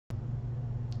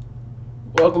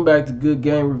Welcome back to Good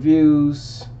Game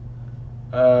Reviews.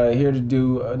 Here to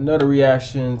do another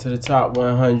reaction to the top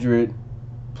 100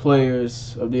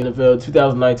 players of the NFL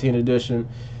 2019 edition.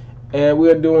 And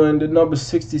we're doing the number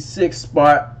 66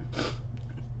 spot.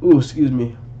 Ooh, excuse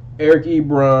me. Eric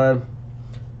Ebron,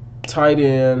 tight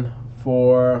end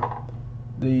for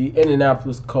the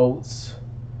Indianapolis Colts.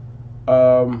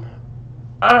 I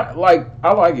like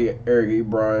Eric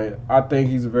Ebron. I think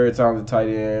he's a very talented tight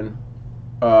end.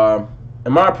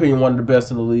 In my opinion, one of the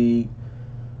best in the league,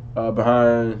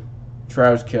 behind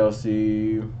Travis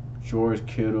Kelce, George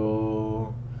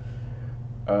Kittle,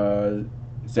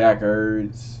 Zach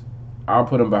Ertz. I'll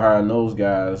put him behind those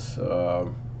guys.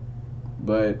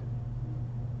 But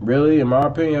really, in my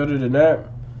opinion, other than that,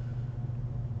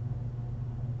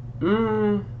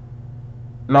 no,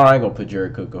 I ain't gonna put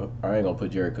Jared Cook. I ain't gonna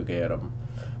put Jared Cook ahead of him.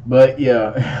 But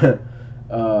yeah.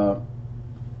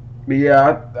 But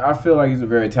yeah, I feel like he's a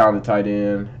very talented tight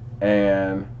end,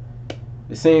 and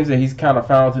it seems that he's kind of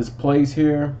found his place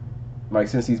here. Like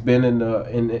since he's been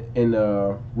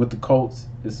with the Colts,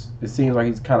 it seems like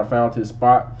he's kind of found his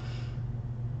spot,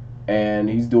 and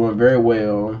he's doing very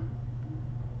well.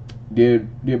 Did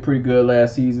pretty good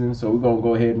last season, so we're gonna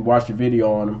go ahead and watch the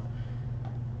video on him.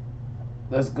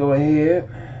 Let's go ahead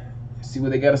and see what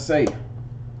they gotta say.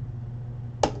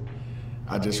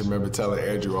 I just remember telling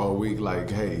Andrew all week, like,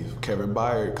 hey, Kevin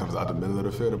Byard comes out the middle of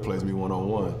the field and plays me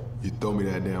one-on-one. You throw me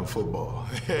that damn football.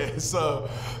 So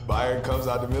Byard comes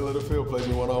out the middle of the field, plays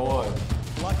me one-on-one.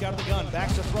 Luck out of the gun,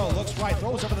 backs to throw, looks right,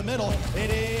 throws over the middle. It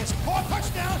is caught,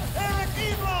 touchdown, Eric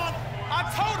Ebron. I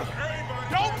told him,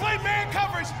 don't play man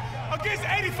coverage against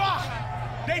 85.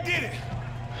 They did it.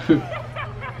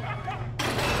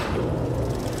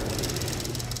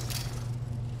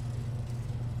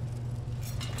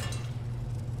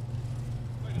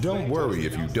 Don't worry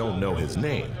if you don't know his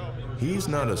name. He's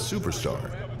not a superstar.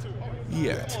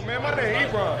 Yet. Oh man, my name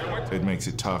Ebron. It makes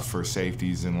it tough for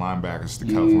safeties and linebackers to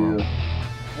cover him.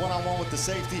 One-on-one with the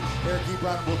safety. Eric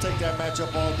Ebron will take that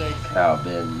matchup all day.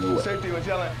 Alabama. Safety was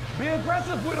yelling, be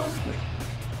aggressive with him.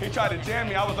 He tried to jam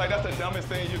me. I was like, that's the dumbest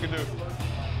thing you can do.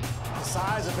 The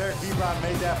size of Eric Ebron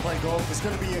made that play go. It's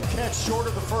going to be a catch short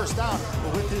of the first down,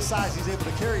 but with his size, he's able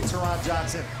to carry Teron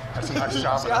Johnson. That's a nice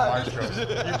job at the maestro.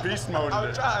 You beast mode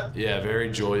it. Yeah,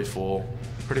 very joyful,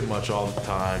 pretty much all the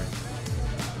time.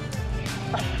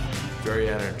 Very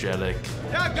energetic.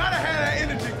 Y'all gotta have that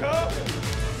energy, cuz.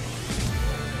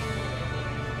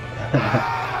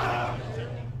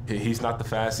 He's not the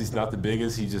fastest, he's not the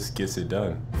biggest, he just gets it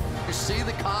done. You see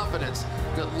the confidence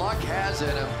that Luck has in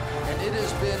him, and it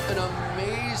has been an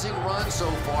amazing run so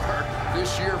far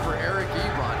this year for Eric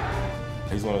Ebron.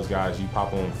 He's one of those guys you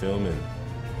pop on film and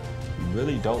you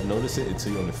really don't notice it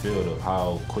until you're on the field of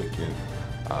how quick and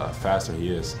faster he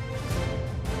is.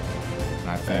 And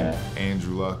I think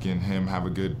Andrew Luck and him have a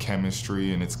good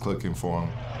chemistry, and it's clicking for him.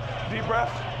 Deep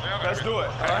breath. Let's do it.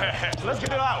 Let's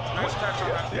get it out.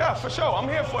 Yeah, for sure. I'm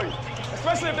here for you.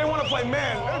 Especially if they want to play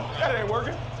man. That ain't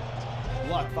working.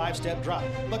 Luck, five-step drop.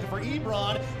 Looking for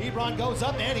Ebron. Ebron goes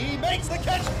up, and he makes the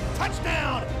catch.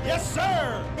 Touchdown! Yes,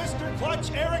 sir! Mr.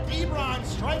 Clutch, Eric Ebron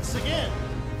strikes again.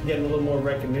 Getting a little more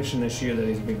recognition this year than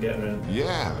he's been getting.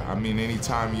 Yeah, I mean,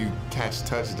 anytime you catch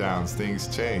touchdowns, things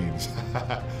change.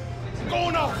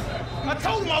 Going off. I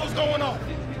told him I was going off.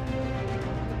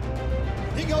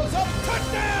 He goes up,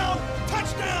 touchdown!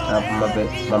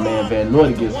 Touchdown! My man Van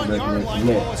Noy gets some recognition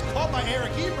next. Caught by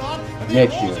Eric Ebron,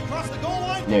 Next year. across the goal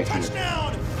line. Next year.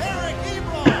 Touchdown! Eric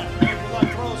Ebron! Andrew Luck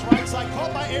throws right side,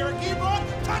 caught by Eric Ebron.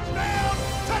 Touchdown!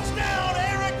 Touchdown!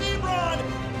 Eric Ebron!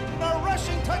 A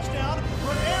rushing touchdown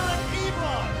for Eric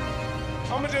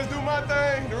Ebron. I'ma just do my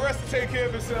thing. The rest will take care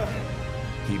of itself.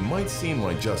 He might seem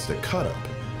like just a cut-up,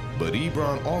 but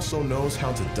Ebron also knows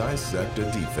how to dissect a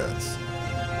defense.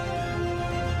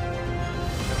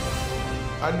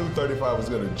 I knew 35 was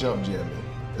going to jump jam me,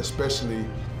 especially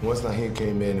once Naheem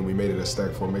came in and we made it a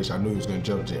stack formation. I knew he was going to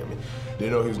jump jam me.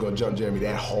 Didn't know he was going to jump jam me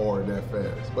that hard, that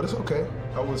fast. But it's okay.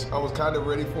 I was kind of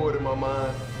ready for it in my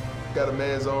mind. Got a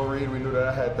man zone read. We knew that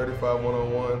I had 35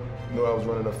 one-on-one. Knew I was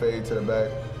running a fade to the back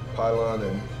pylon,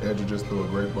 and Andrew just threw a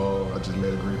great ball. I just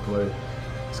made a great play.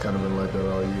 It's kind of been like that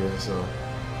all year, so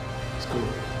it's cool.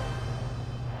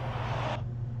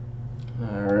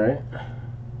 All right.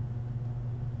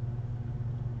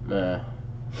 Man,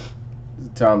 he's a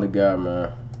talented guy,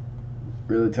 man.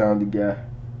 Really talented guy.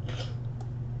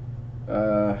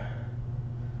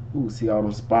 Ooh, see all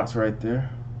those spots right there?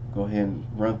 Go ahead and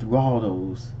run through all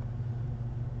those.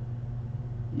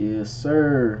 Yes,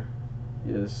 sir.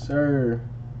 Yes, sir.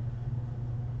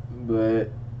 But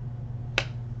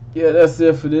yeah, that's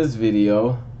it for this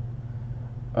video.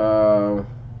 I'm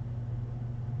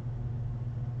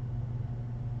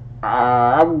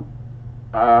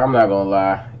not gonna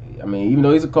lie. I mean, even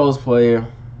though he's a Colts player,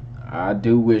 I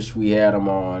do wish we had him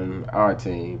on our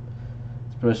team,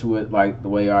 especially with like the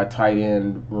way our tight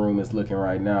end room is looking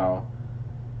right now.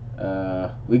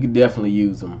 We could definitely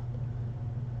use him.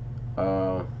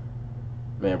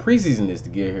 Man, preseason is to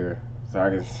get here, so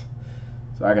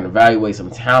I can evaluate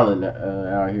some talent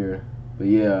out here. But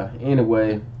yeah,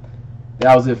 anyway,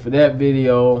 that was it for that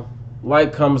video.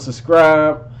 Like, comment,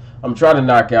 subscribe. I'm trying to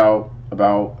knock out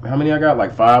about, how many I got?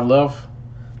 Like 5 left.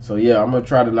 So yeah, I'm gonna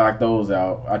try to knock those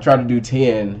out. I try to do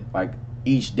 10 like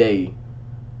each day,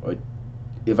 or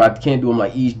if I can't do them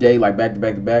like each day, like back to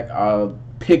back to back, I'll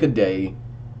pick a day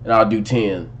and I'll do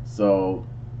 10. So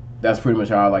that's pretty much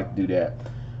how I like to do that.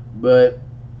 But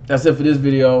that's it for this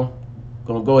video.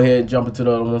 Gonna go ahead and jump into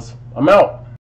the other ones. I'm out.